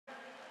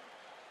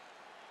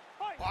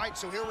All right,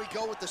 so here we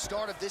go with the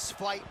start of this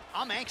fight.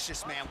 I'm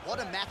anxious, man. What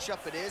a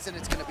matchup it is, and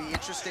it's going to be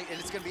interesting. And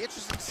it's going to be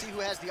interesting to see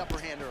who has the upper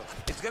hand early.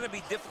 It's going to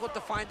be difficult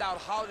to find out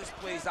how this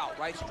plays out,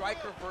 right?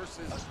 Striker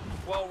versus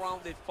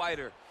well-rounded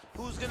fighter.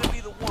 Who's going to be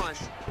the one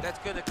that's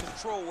going to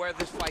control where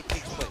this fight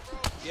takes place?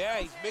 Yeah,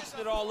 he's mixing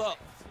it all up.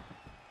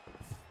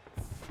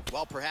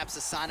 Well, perhaps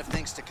a sign of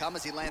things to come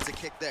as he lands a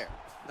kick there.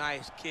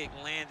 Nice kick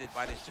landed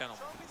by this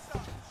gentleman. Show me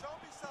something. Show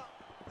me something.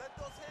 Let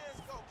those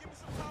hands go. Give me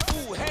some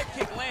power. Ooh, head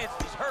kick lands.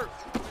 He's hurt.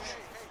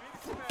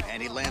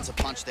 And he lands a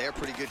punch there.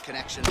 Pretty good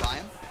connection by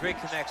him. Great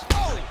connection.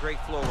 Oh, great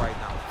flow right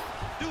now.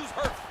 Dude's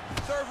hurt.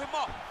 Serve him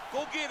up.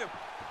 Go get him.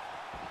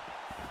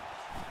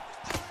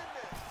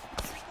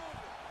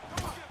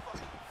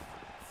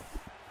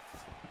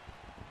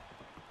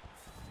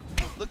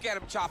 Look at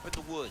him chopping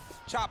the wood.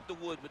 Chop the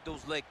wood with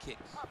those leg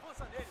kicks.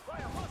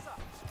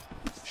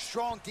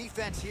 Strong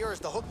defense here as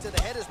the hook to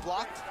the head is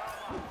blocked.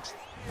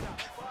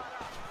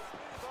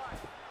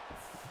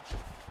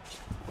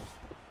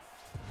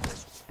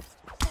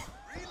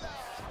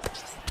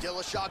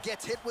 Dillashaw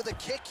gets hit with a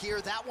kick here.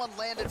 That one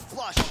landed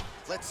flush.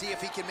 Let's see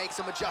if he can make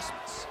some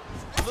adjustments.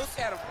 Look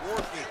at him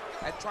working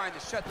at trying to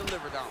shut the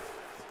liver down.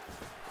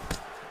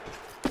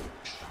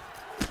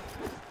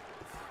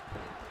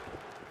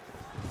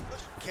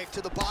 Kick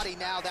to the body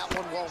now. That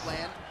one won't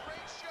land. Great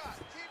shot.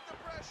 Keep the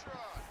pressure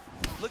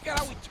on. Look at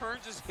how he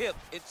turns his hip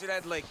into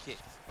that leg kick.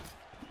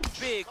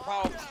 Big,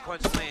 powerful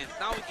punch lands.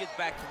 Now he gets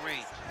back to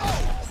range.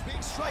 Oh,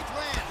 big strike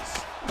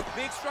lands.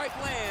 Big strike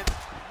lands.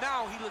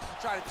 Now he looks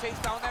to try to chase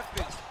down that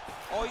finish.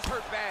 Oh, he's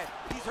hurt bad.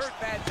 He's hurt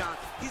bad, John.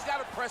 He's got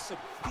to press him.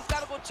 He's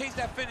got to go chase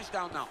that finish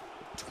down now.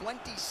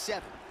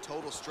 27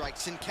 total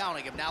strikes and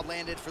counting have now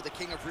landed for the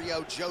King of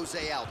Rio,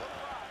 Jose Aldo.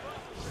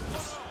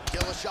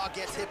 Dillashaw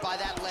gets hit by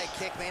that leg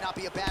kick. May not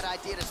be a bad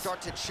idea to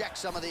start to check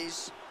some of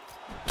these.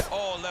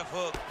 Oh, left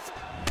hook.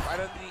 Right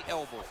under the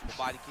elbow. The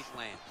body kick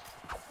lands.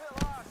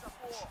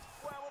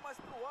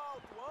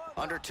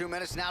 Under 2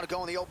 minutes now to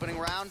go in the opening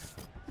round.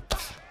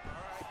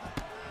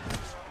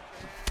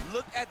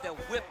 Look at the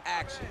whip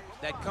action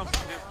that comes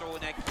from him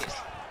throwing that kick.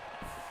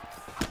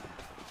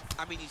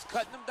 I mean, he's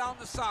cutting them down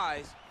the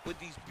sides with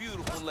these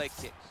beautiful leg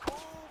kicks.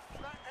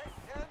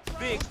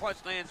 Big punch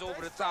lands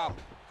over the top.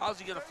 How's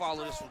he gonna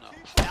follow this one up?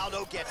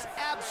 Aldo gets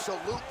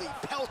absolutely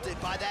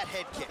pelted by that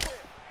head kick.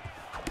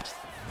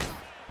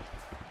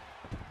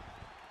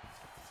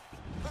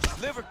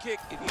 Liver kick,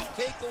 if you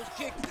take those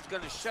kicks, it's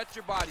gonna shut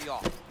your body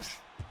off.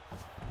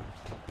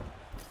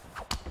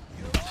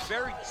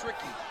 Very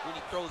tricky when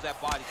he throws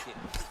that body kick.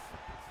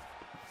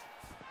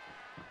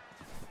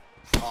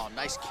 Oh,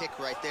 nice kick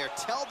right there.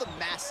 Tell the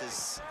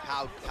masses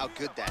how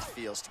good that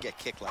feels to get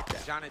kicked like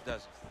that. John, it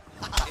doesn't.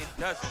 It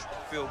doesn't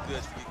feel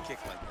good to get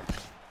kicked like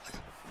that.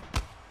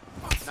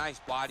 Nice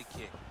body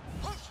kick.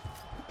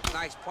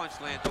 Nice punch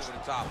lands over the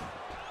top.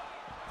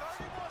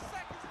 30 more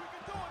seconds. We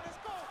can do it. Let's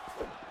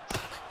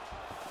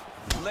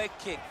go. Leg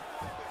kick.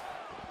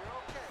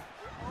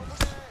 We're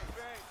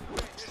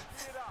okay. Just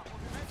speed it up.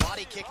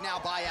 Body kick now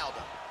by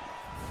Aldo.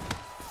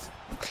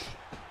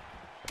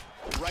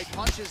 Right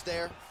punches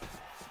there.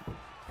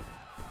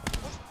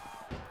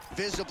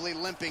 Visibly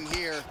limping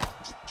here.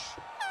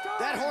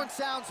 That horn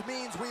sounds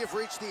means we have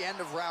reached the end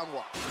of round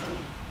one.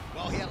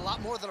 Well, he had a lot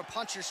more than a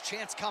puncher's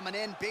chance coming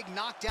in. Big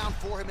knockdown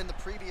for him in the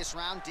previous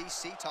round.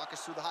 DC, talk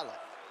us through the highlight.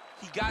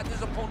 He got in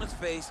his opponent's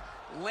face,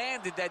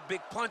 landed that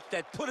big punch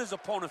that put his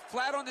opponent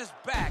flat on his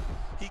back.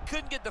 He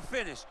couldn't get the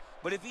finish,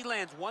 but if he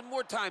lands one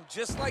more time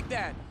just like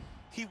that,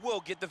 he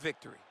will get the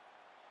victory.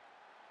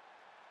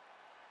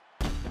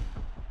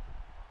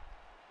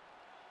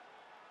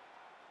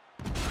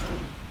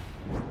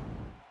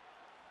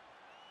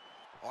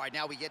 All right,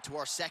 now we get to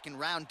our second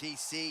round,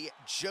 DC.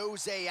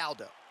 Jose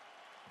Aldo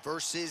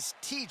versus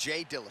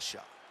TJ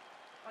Dillashaw.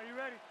 Are you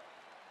ready?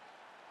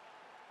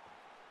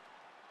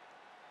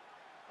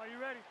 Are you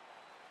ready?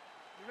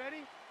 You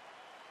ready?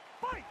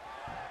 Fight!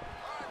 All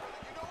right, brother.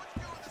 You know what to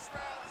do in this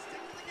round.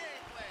 Stick to the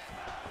game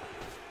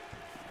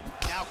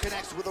plan. Now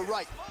connects with a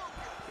right.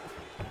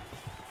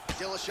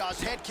 Dillashaw's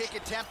head kick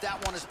attempt,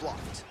 that one is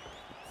blocked.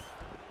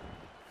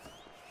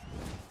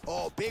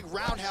 Oh, big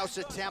roundhouse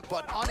attempt,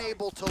 but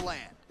unable to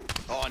land.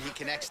 Oh, and he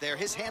connects there.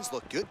 His hands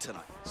look good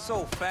tonight.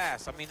 So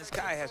fast. I mean, this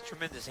guy has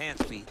tremendous hand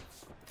speed.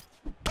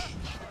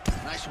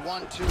 Nice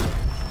 1-2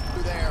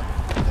 there.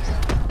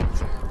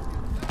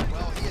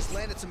 Well, he has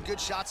landed some good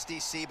shots,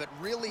 DC, but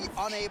really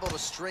unable to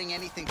string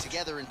anything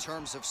together in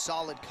terms of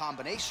solid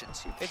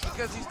combinations here. It's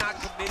because he's not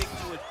committing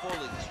to it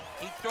fully.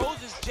 He throws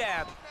his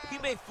jab. He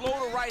may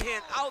float a right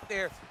hand out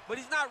there, but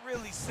he's not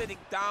really sitting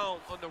down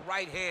on the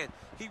right hand.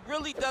 He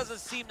really doesn't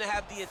seem to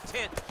have the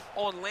intent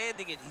on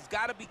landing it. He's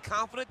got to be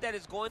confident that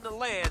it's going to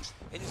land,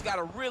 and he's got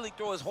to really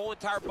throw his whole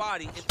entire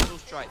body into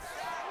those strikes.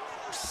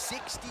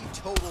 60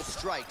 total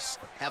strikes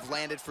have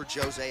landed for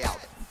Jose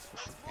Aldo.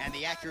 And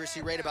the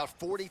accuracy rate about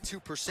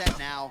 42%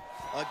 now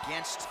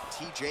against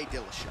TJ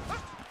Dillashaw.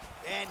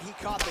 And he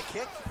caught the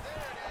kick.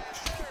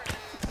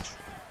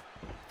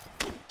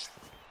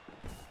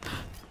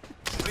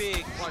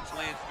 Big punch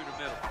lands through the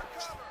middle.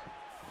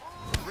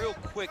 Real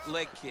quick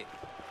leg kick.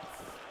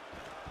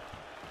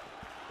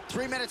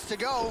 3 minutes to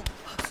go.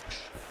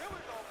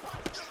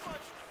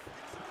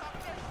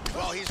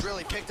 Well, he's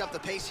really picked up the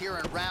pace here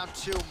in round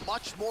 2.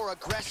 Much more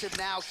aggressive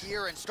now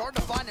here and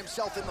starting to find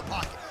himself in the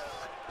pocket.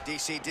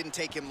 DC didn't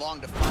take him long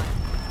to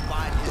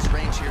find his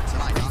range here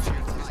tonight.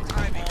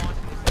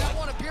 That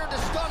one appeared to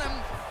stun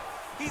him.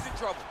 He's in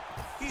trouble.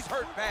 He's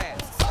hurt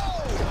bad.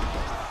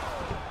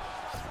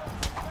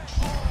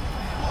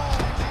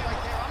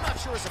 I'm not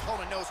sure his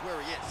opponent knows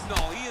where he is.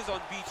 No, he is on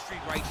Beach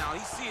Street right now.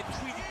 He's seeing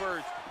Tweety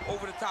birds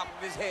over the top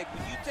of his head.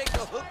 When you take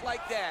a hook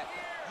like that,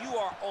 you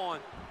are on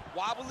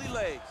wobbly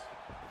legs.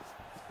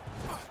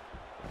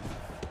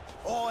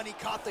 Oh, and he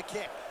caught the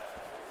kick.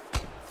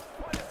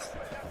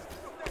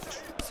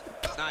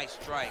 Nice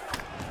strike.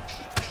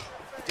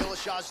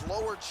 Dillashaw's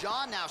lower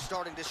jaw now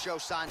starting to show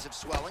signs of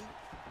swelling.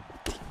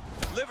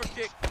 Liver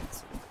kick.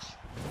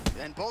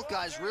 And both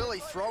guys really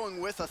throwing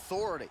with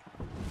authority.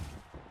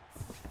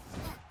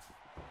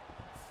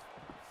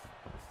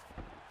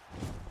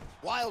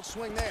 Wild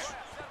swing there.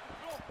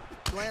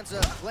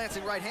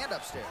 Glancing right hand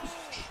upstairs.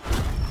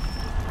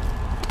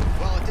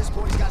 Well, at this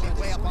point, he's got to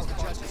be way up on the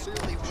judges.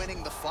 Really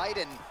winning the fight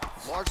and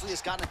largely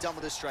has gotten it done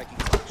with his striking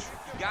touch.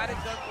 He got it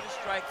done with a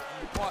strike.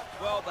 He fought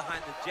well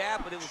behind the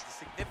jab, but it was the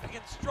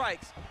significant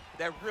strikes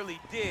that really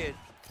did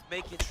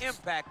make an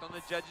impact on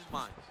the judges'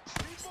 minds.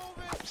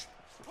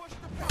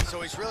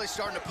 So he's really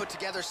starting to put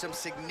together some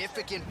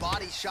significant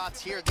body shots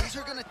here. These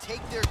are going to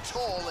take their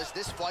toll as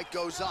this fight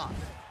goes on.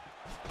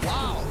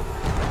 Wow.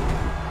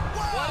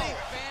 What a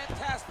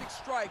fantastic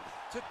strike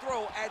to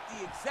throw at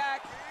the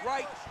exact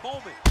right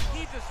moment.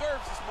 He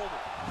deserves this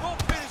moment. Go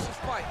finish this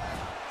fight.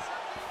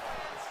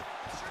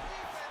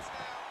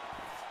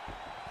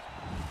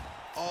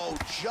 Oh,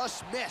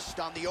 just missed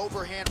on the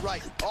overhand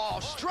right. Oh,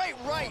 straight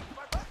right.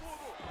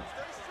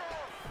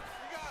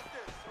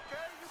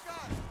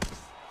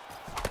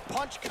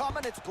 Punch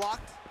coming, it's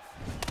blocked.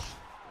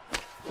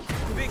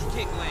 Big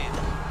kick lands.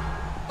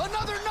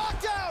 Another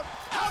knockdown!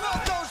 How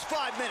about those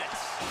 5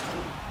 minutes?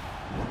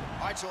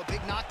 All right, so a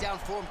big knockdown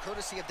for him,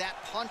 courtesy of that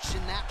punch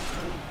and that.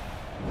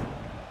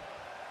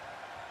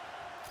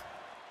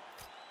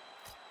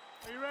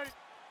 Are you ready?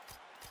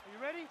 Are you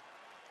ready?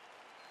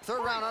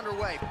 Third round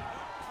underway.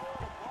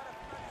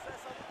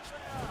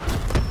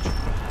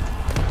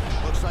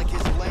 Looks like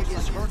his leg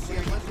is hurt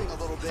and limping a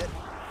little bit.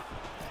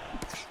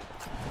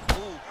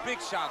 Ooh, big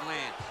shot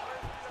lands.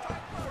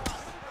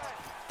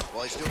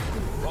 Well, he's doing.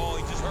 Oh,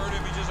 he just hurt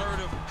him. He just hurt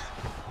him.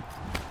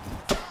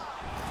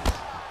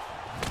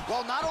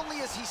 Well, not only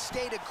has he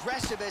stayed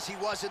aggressive as he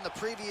was in the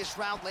previous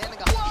round, landing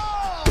a.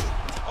 Whoa!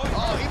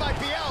 Oh, he might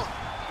be out.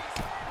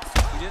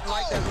 He didn't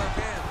like that left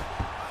hand.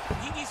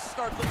 He needs to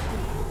start looking.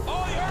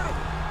 Oh, he hurt him.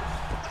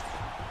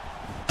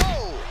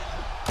 Oh!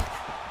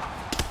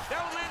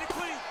 That one landed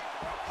clean.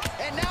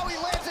 And now he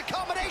lands a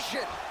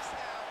combination.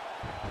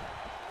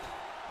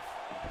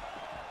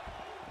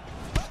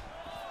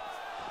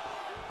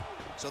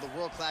 So the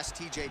world-class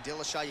TJ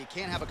Dillashaw, you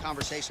can't have a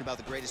conversation about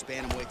the greatest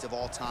bantamweights of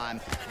all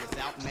time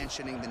without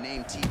mentioning the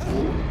name T.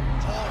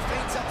 Oh,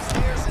 feints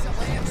upstairs and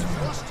lands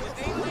flush to the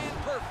They land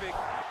perfect.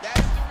 That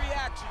is the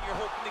reaction you're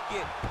hoping to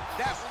get.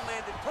 That one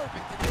landed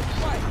perfect in this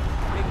fight.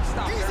 Maybe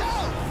stop He's there.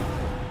 out!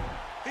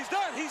 He's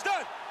done. He's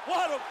done.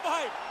 What a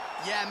fight.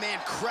 Yeah, man,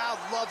 crowd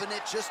loving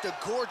it. Just a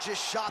gorgeous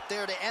shot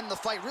there to end the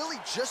fight. Really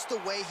just the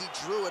way he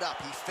drew it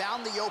up. He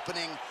found the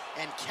opening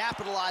and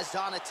capitalized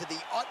on it to the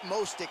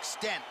utmost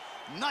extent.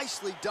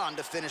 Nicely done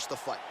to finish the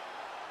fight.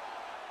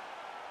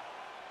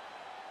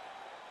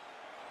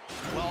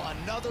 Well,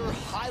 another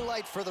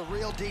highlight for the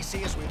real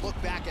DC as we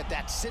look back at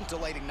that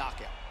scintillating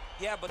knockout.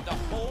 Yeah, but the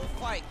whole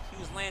fight, he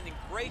was landing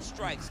great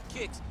strikes,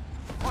 kicks,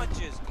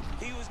 punches.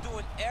 He was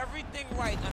doing everything right